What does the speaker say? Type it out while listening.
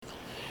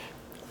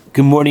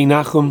Good morning,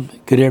 Nachum.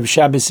 Good Erev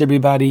Shabbos,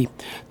 everybody.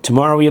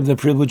 Tomorrow we have the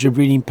privilege of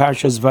reading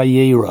Parshas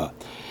Vayera.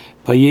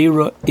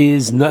 Vayera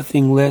is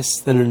nothing less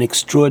than an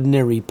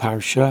extraordinary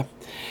parsha.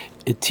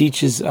 It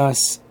teaches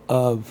us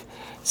of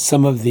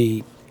some of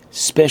the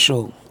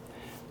special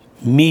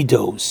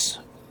midos,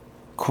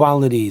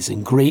 qualities,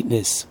 and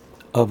greatness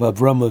of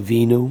Avram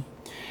Avinu,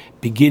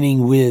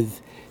 beginning with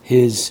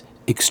his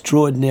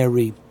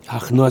extraordinary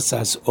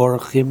Hachnosas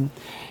Orchim,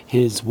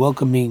 his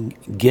welcoming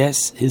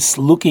guests, his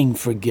looking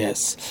for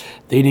guests.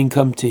 They didn't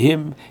come to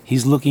him,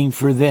 he's looking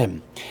for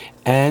them.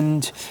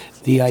 And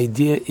the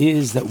idea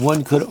is that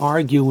one could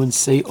argue and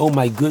say, oh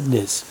my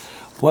goodness,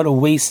 what a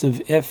waste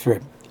of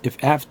effort.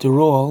 If after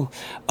all,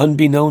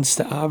 unbeknownst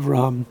to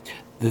Avraham,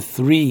 the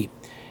three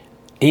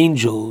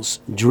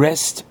angels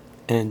dressed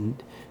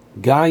and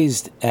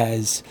guised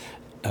as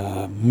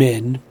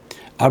men,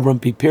 Avraham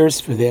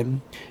prepares for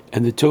them,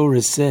 and the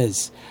Torah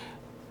says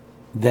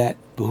that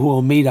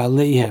Behu Omeid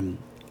Aleihem,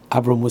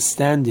 Abram was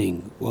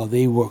standing while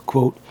they were,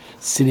 quote,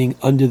 sitting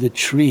under the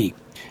tree,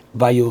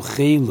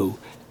 Vayochelu,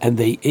 and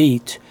they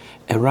ate.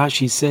 And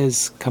Rashi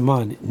says, come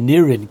on,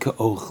 Nirin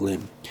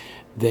Ka'ochlim.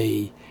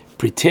 They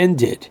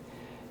pretended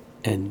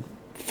and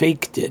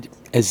faked it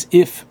as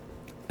if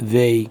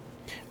they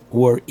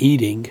were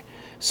eating.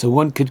 So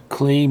one could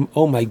claim,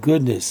 oh my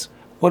goodness,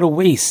 what a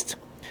waste.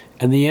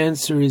 And the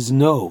answer is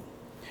no.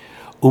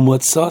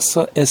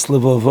 Umotzasa es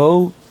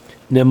levavo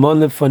nemon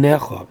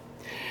lefanecha.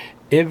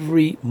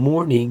 Every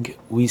morning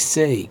we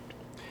say,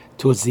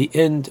 towards the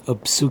end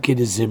of Psukei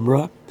de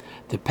Zimra,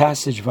 the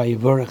passage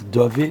Vayivarech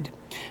David,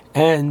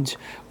 and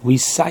we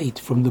cite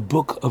from the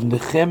book of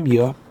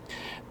Nehemiah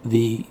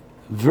the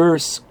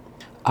verse,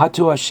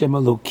 Ato Hashem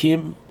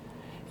Elokim,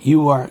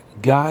 you are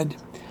God,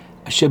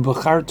 Asher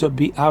Bacharta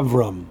bi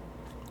Avram,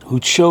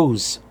 who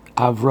chose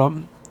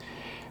Avram,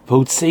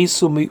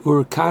 V'hotzeisu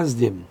mi'ur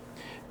Kasdim,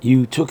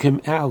 you took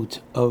him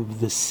out of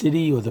the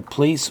city or the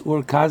place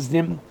Ur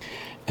Kasdim.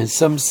 And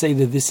some say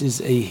that this is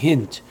a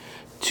hint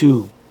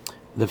to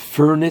the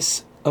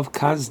furnace of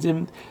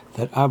Kasdim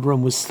that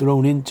Abram was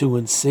thrown into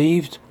and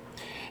saved.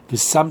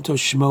 V'samto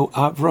shmo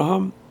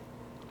Avraham,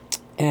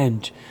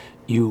 and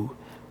you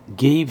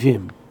gave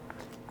him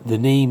the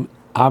name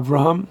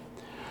Avraham.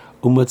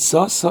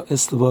 Umatzasa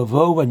es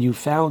levavo, and you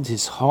found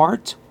his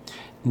heart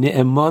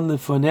ne'eman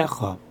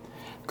lefanecha,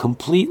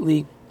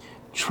 completely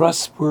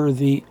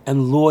trustworthy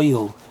and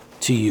loyal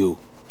to you.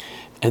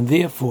 And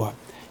therefore,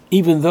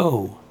 even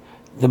though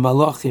the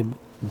Malachim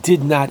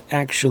did not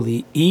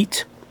actually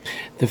eat,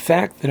 the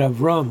fact that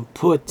Avram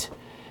put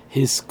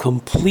his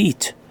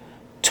complete,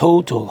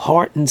 total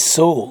heart and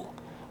soul,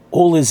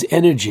 all his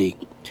energy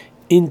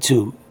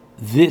into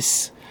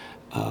this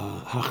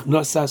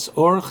Hachnosas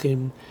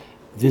Orchim,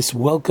 this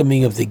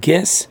welcoming of the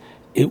guests,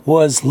 it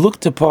was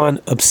looked upon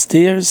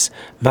upstairs,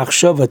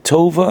 Machshava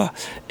Tova,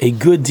 a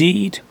good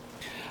deed.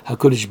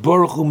 HaKadosh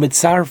Baruch Hu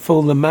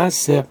mitzarfo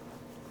l'maseh,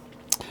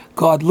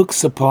 God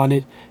looks upon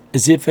it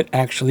as if it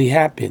actually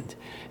happened.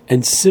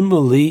 And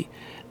similarly,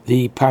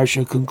 the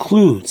parsha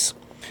concludes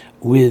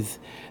with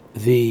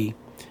the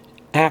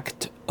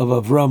act of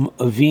Avram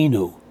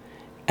Avinu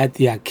at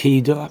the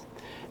Akedah,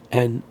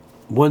 and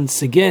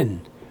once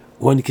again,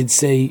 one could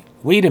say,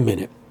 wait a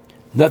minute,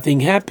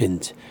 nothing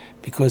happened,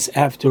 because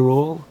after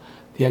all,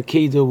 the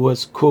Akedah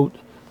was, quote,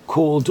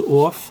 called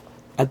off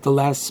at the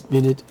last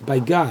minute by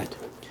God.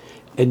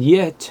 And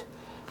yet,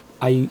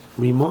 I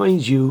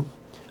remind you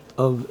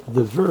of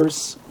the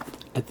verse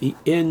at the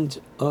end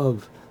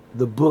of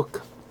the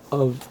book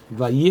of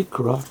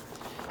Vayikra,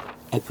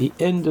 at the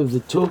end of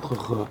the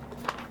Tochacha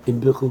in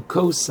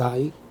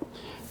Bechukosai,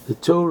 the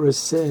Torah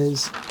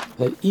says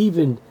that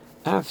even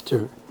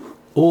after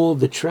all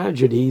the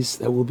tragedies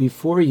that will be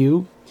for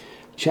you,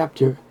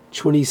 chapter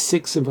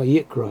 26 of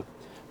Vayikra,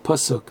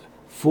 Pasuk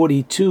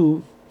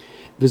 42,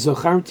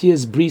 V'zocharti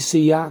es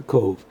brisi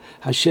Yaakov,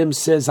 Hashem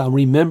says, I'll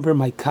remember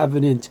my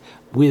covenant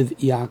with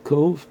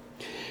Yaakov,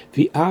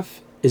 V'af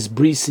is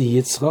brisi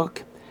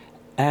Yitzchak,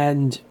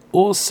 and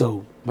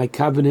also my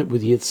covenant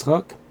with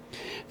Yitzchak.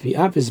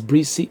 V'av is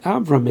brisi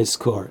Avram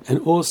eskor, and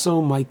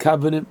also my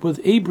covenant with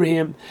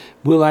Abraham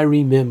will I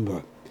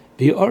remember.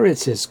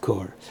 V'oretz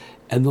eskor,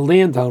 and the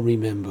land I'll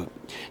remember.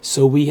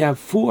 So we have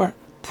 4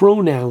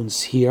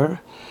 pronouns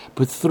here,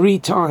 but 3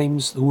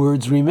 times the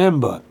words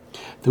remember.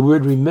 The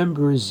word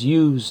remember is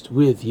used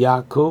with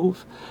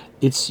Yaakov,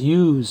 it's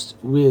used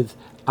with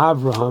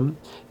Abraham,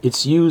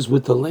 it's used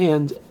with the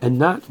land, and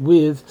not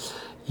with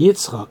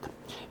Yitzchak.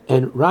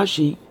 And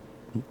Rashi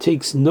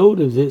takes note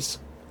of this,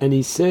 and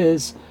he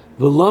says,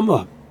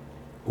 V'lama,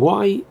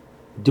 why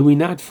do we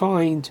not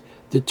find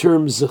the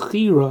term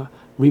Zechira,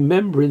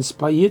 remembrance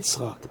by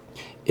Yitzchak?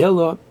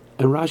 Ella,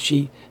 and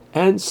Rashi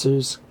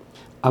answers,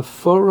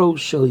 Afaro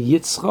shel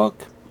Yitzchak,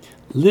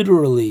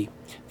 literally,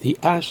 the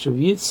ash of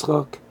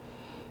Yitzchak,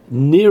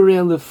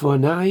 Nireh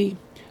lefonai,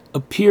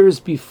 appears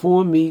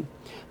before me,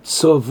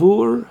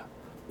 Tzavur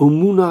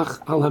umunach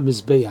al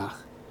hamizbeach.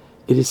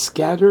 It is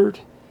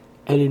scattered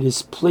and it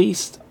is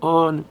placed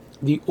on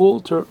the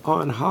altar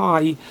on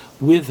high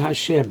with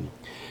Hashem.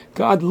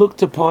 God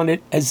looked upon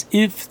it as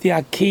if the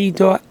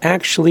Akedah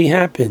actually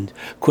happened,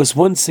 because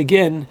once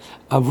again,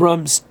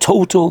 Avram's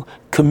total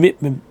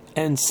commitment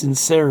and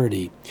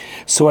sincerity.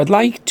 So I'd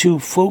like to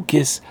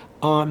focus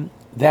on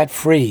that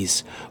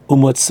phrase,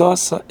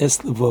 Umatzasa es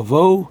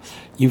levavo,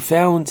 you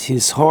found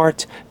his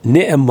heart,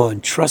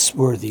 ne'eman,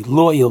 trustworthy,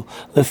 loyal,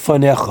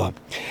 lefanecha.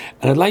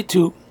 And I'd like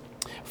to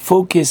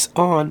focus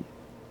on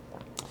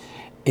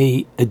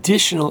a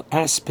additional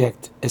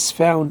aspect as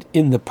found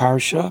in the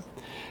Parsha,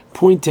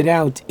 pointed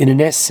out in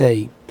an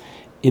essay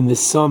in the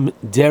Sum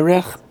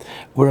Derech,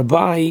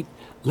 whereby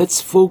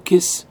let's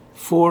focus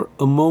for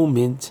a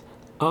moment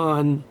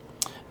on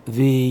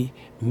the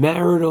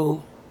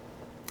marital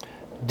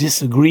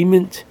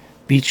disagreement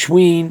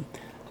between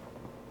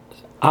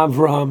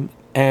Avram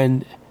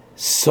and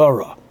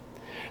Sarah.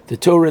 The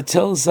Torah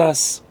tells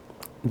us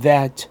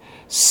that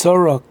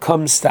Sarah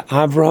comes to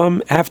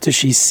Avram after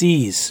she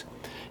sees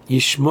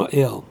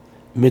Yishmael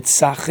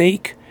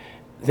mitzachek,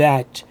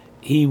 that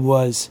he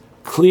was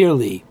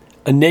clearly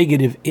a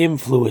negative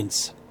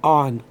influence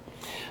on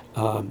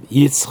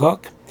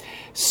Yitzchak.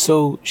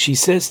 So she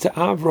says to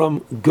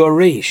Avram,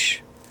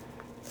 Goresh,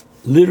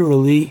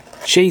 literally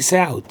chase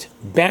out,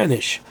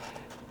 banish.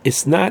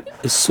 It's not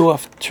a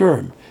soft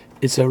term.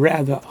 It's a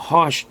rather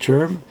harsh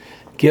term.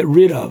 Get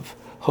rid of.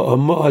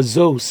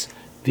 Ha'amahazos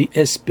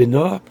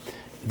v'espina,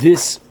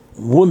 this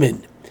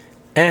woman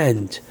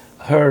and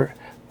her,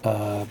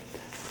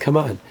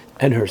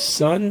 and her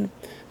son,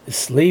 the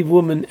slave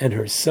woman and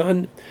her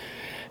son.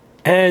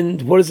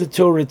 And what does the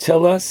Torah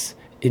tell us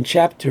in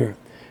chapter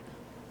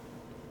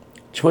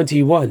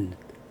 21,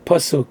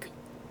 Pasuk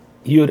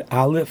Yud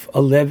Aleph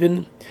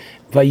 11,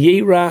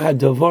 Vayera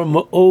hadavar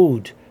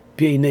ma'od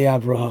b'nei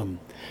Avraham.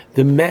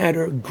 The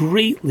matter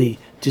greatly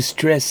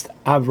distressed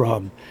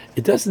Avraham.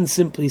 It doesn't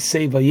simply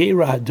say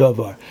Vayera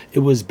hadavar, it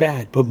was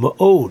bad, but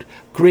ma'od,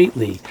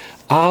 greatly.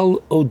 Al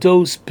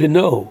odos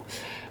bino,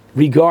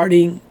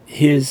 regarding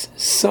his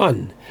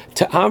son.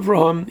 To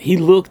Avraham, he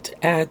looked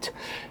at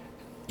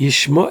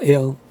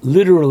Yishmael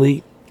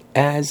literally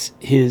as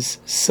his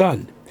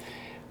son.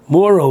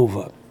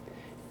 Moreover,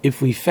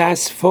 if we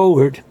fast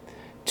forward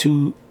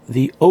to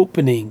the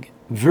opening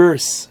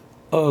verse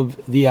of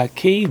the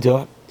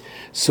Akedah,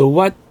 so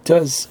what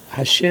does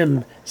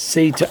Hashem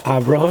say to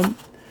Avraham?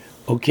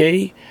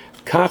 Okay,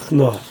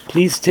 Kachna,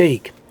 please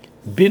take,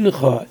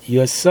 Bincha,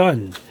 your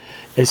son,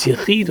 Es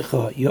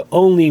Yechidcha, your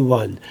only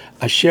one,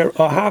 Asher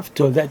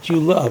Ahavto, that you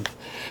love.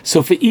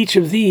 So for each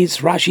of these,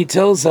 Rashi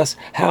tells us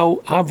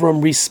how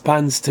Avram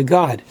responds to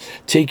God.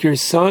 Take your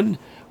son.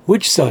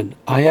 Which son?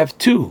 I have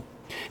two.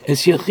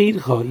 Es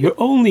Yechidcha, your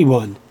only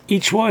one.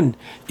 Each one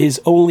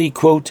is only,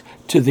 quote,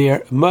 to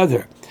their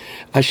mother.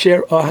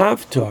 Asher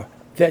Ahavto,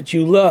 that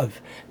you love.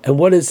 And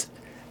what does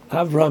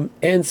Avram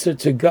answer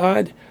to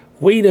God?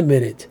 Wait a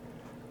minute.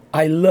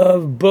 I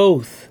love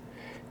both.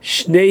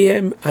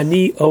 Shnehem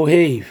ani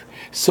ohev.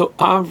 So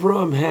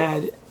Avram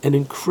had an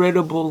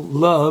incredible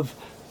love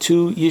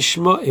to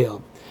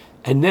Yishmael.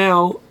 And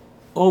now,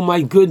 oh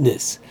my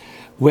goodness,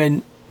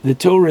 when the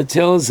Torah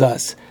tells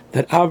us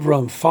that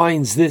Avram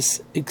finds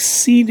this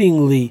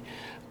exceedingly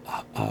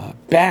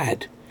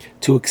bad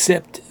to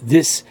accept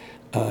this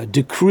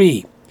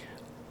decree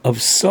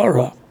of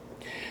Sarah,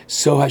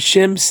 so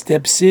Hashem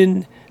steps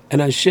in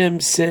and Hashem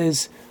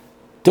says,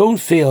 don't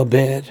fail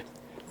bad,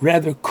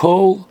 rather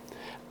kol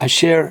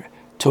asher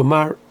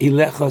tomar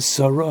ilecha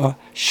Sarah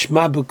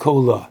shma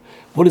b'kola.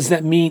 What does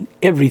that mean?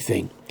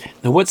 Everything.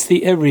 Now what's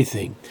the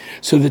everything?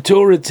 So the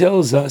Torah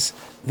tells us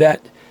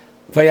that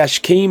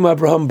Vayashkem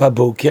Avraham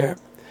baboker,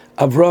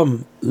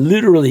 Avram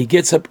literally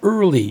gets up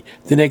early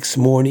the next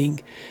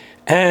morning,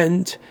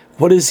 and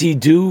what does he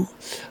do?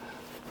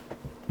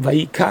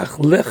 Vayikach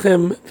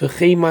lechem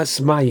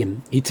v'chemas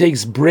mayim. He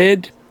takes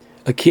bread,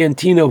 a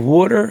canteen of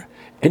water,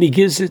 and he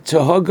gives it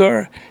to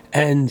Hagar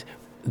and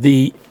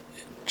the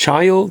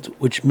child,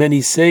 which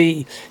many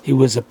say he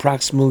was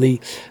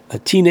approximately a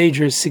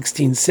teenager,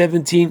 16,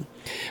 17.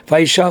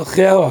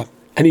 Vayishalcheha,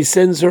 and he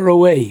sends her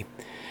away.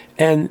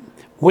 And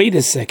wait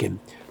a second,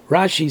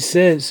 Rashi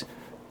says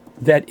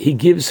that he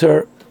gives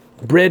her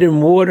bread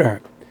and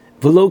water.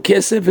 V'lo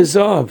kesef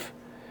v'zav.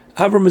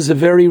 Avram is a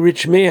very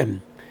rich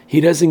man. He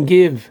doesn't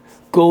give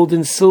gold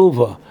and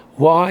silver.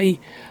 Why?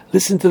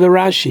 Listen to the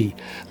Rashi.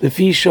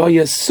 Lefi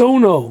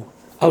shayasono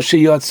al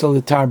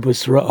sheyatzel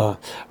letarbus ra'ah.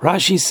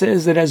 Rashi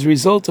says that as a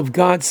result of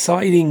God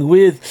siding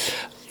with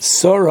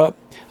Sarah,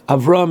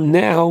 Avram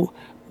now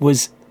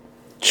was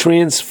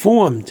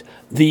transformed.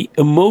 The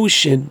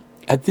emotion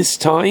at this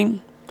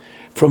time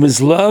from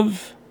his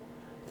love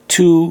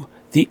to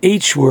the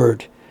H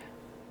word.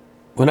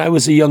 When I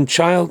was a young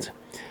child,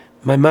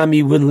 my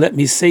mommy wouldn't let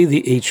me say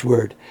the H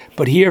word.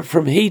 But here,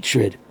 from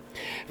hatred,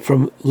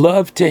 from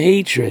love to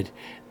hatred,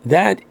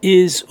 that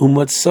is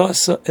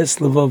umatzasa es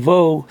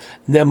levavo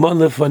ne'eman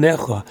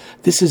lefanecha.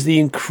 This is the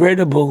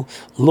incredible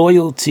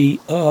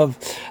loyalty of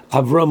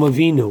Avram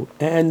Avinu.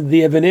 And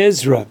the Ibn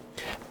Ezra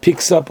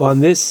picks up on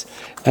this,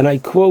 and I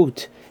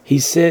quote, he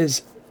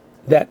says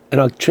that,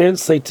 and I'll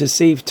translate to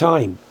save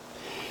time,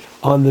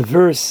 on the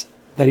verse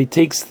that he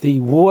takes the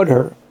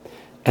water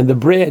and the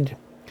bread,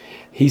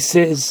 he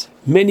says,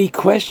 many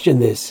question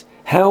this.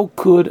 How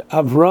could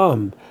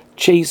Avram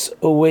chase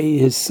away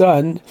his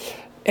son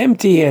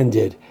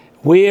empty-handed?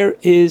 Where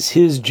is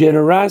his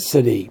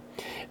generosity?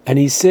 And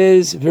he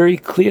says very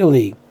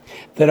clearly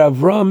that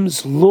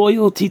Avram's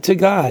loyalty to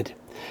God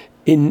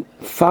in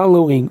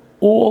following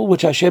all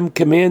which Hashem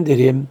commanded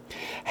him,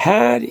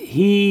 had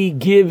he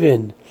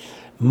given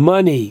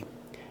money,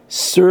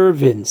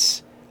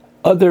 servants,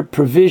 other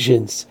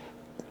provisions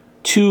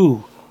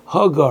to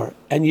Hagar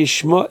and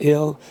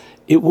Yishmael,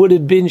 it would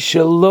have been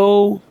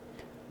Shelo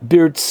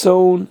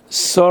Birtzon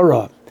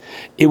Sarah.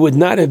 It would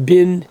not have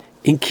been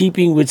in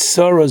keeping with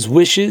Sarah's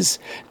wishes,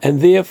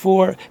 and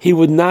therefore he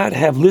would not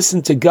have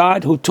listened to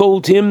God, who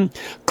told him,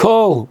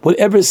 Call,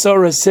 whatever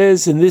Sarah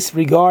says in this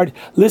regard,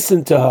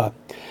 listen to her.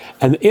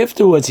 And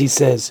afterwards he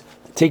says,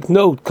 take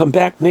note, come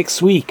back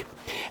next week.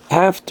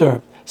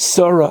 After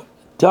Sarah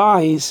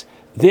dies,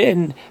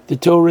 then the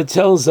Torah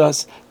tells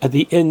us at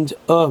the end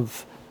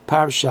of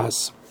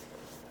Parshas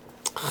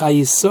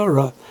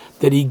Chayei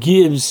that he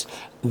gives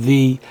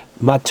the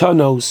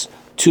matanos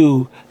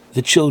to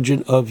the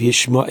children of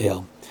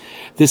Yishmael.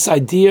 This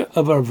idea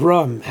of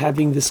Avram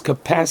having this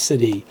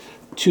capacity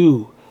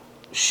to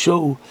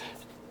show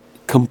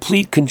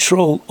complete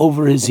control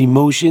over his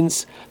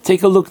emotions.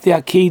 Take a look at the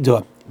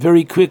Akedah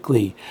very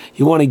quickly.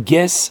 You want to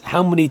guess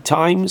how many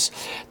times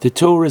the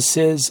Torah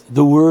says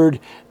the word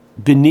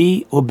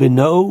Bini or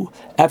Beno?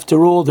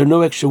 After all, there are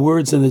no extra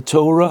words in the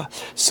Torah.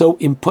 So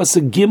in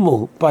Pasuk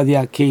Gimel by the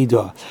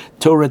Akedah,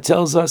 Torah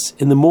tells us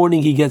in the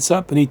morning he gets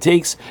up and he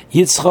takes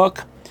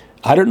Yitzchak.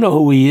 I don't know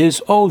who he is.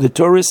 Oh, the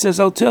Torah says,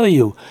 I'll tell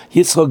you.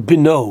 Yitzchak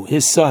Beno,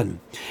 his son.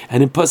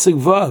 And in Pasuk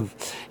Vav,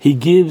 he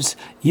gives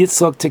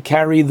Yitzchak to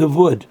carry the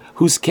wood.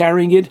 Who's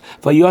carrying it?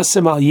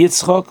 Vayasem al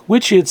Yitzchak.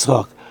 Which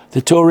Yitzchak?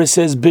 The Torah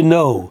says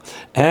Beno.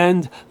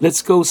 And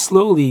let's go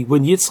slowly.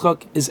 When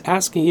Yitzchak is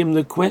asking him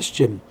the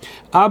question,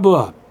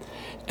 Abba,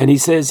 and he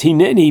says,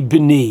 Hineni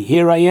Bini,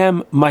 here I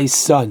am, my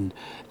son.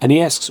 And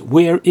he asks,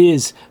 where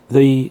is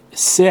the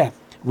seh?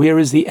 Where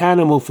is the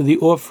animal for the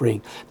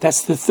offering?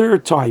 That's the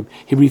third time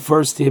he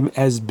refers to him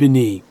as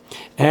Bini.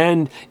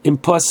 And in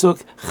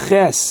Pasuk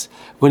Ches,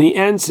 when he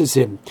answers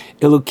him,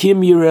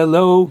 Elokim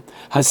Yirelo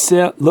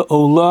Haseh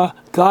La'olah,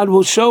 God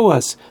will show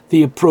us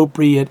the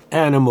appropriate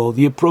animal,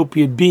 the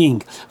appropriate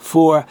being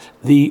for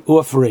the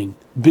offering.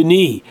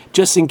 Bini,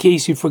 just in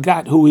case you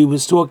forgot who he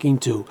was talking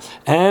to.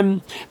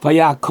 And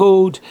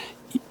Vayakod,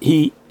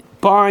 he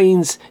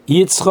binds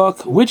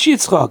Yitzchak. Which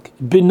Yitzchak?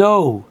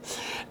 Beno.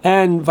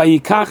 And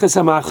Vayikachas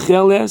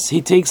Hamacheles,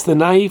 he takes the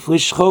knife,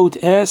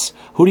 Lishchot Es.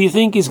 Who do you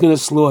think he's going to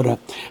slaughter?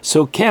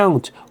 So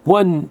count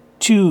 1,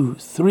 2,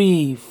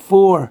 3,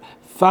 4,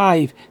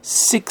 5,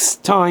 6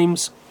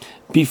 times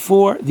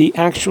before the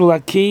actual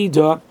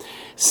Akedah.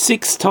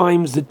 6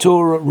 times the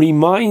Torah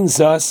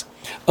reminds us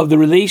of the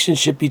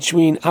relationship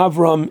between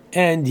Avram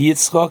and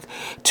Yitzchak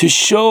to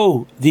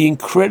show the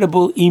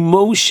incredible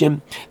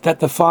emotion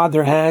that the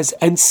father has,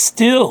 and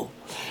still.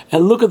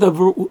 And look at the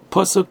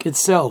pasuk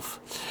itself.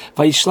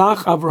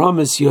 Vayishlach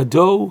Avraham es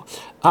yado.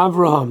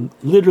 Avraham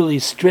literally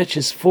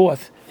stretches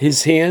forth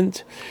his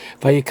hand.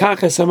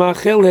 Vayikach es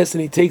hamacheles,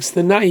 and he takes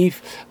the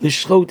knife.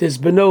 Lishchot es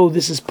beno.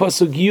 This is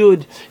pasuk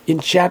Yud in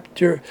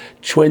chapter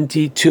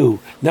 22.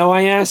 Now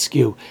I ask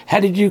you, how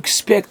did you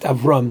expect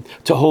Avram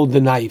to hold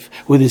the knife?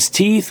 With his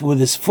teeth, with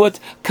his foot?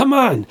 Come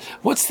on,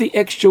 what's the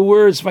extra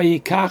words?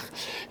 Vayikach,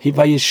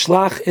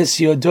 vayishlach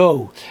es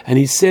yado, and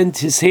he sent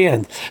his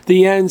hand.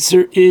 The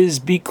answer is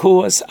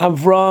because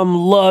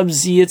Avram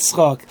loves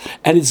Yitzchak,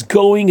 and it's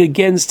going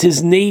against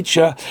his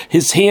nature.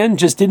 His hand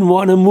just didn't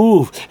want to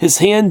move. His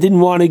hand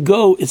didn't want to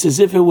go. It's as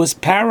if it was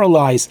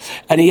paralyzed,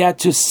 and he had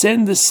to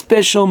send the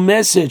special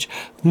message.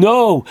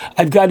 No,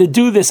 I've got to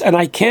do this, and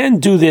I can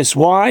do this.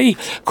 Why?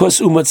 Because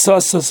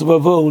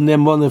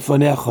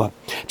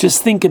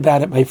just think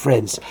about it, my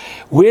friends.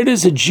 Where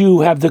does a Jew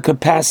have the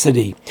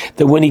capacity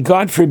that when he,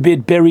 God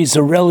forbid, buries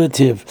a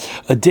relative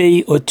a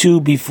day or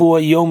two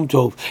before Yom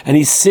Tov, and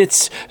he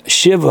sits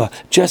Shiva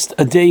just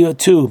a day or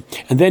two,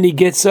 and then he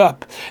gets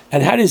up,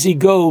 and how does he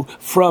go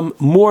from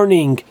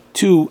mourning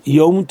to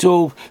Yom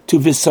Tov, to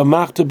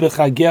V'samachta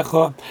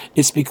b'chagecha?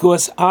 It's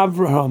because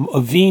Avraham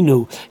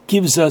Avinu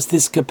gives us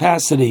this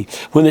capacity.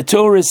 When the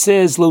Torah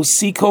says, Lo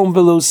sikom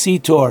v'lo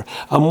sitor,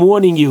 I'm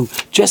warning you,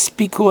 just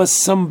because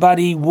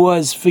somebody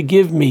was,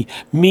 forgive me,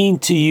 mean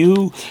to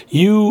you,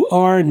 you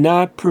are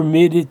not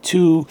permitted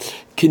to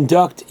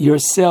conduct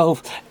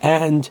yourself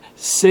and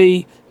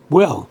say,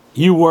 well,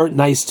 you weren't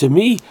nice to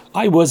me,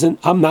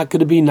 I'm not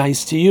going to be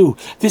nice to you.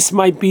 This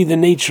might be the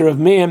nature of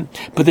man,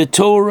 but the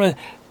Torah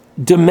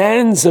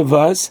demands of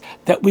us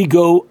that we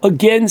go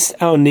against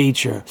our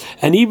nature.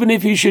 And even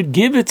if you should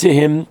give it to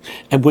him,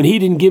 and when he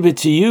didn't give it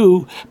to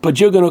you, but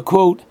you're going to,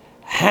 quote,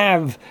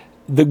 have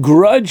the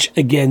grudge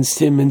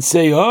against him and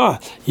say,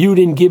 you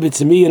didn't give it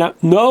to me.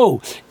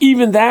 No,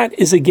 even that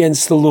is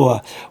against the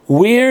law.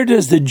 Where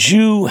does the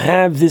Jew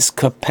have this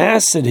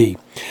capacity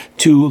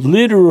to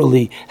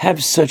literally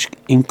have such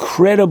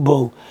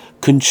incredible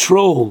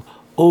control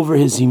over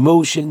his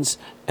emotions?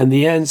 And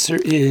the answer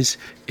is,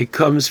 it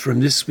comes from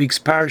this week's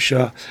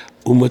parsha,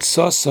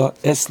 Umatsasa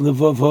es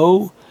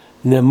levavo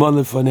ne'eman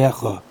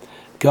lefanecha.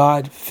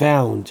 God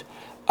found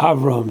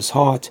Avram's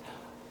heart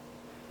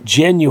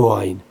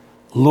genuine,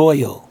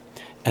 loyal,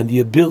 and the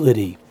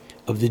ability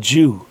of the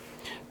Jew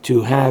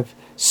to have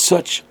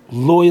such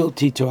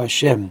loyalty to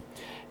Hashem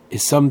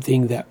is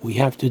something that we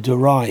have to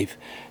derive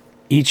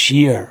each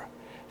year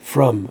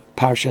from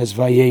Parshas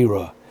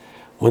Vayera.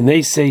 When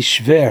they say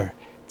Shver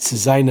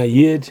Tzayna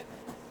Yid,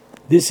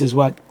 this is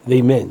what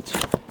they meant.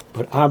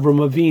 But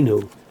Avram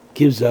Avinu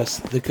gives us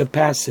the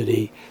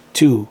capacity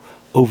to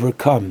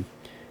overcome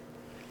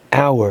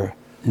our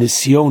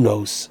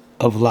nisyonos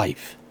of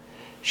life.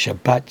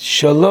 Shabbat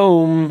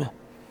Shalom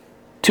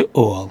to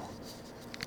all.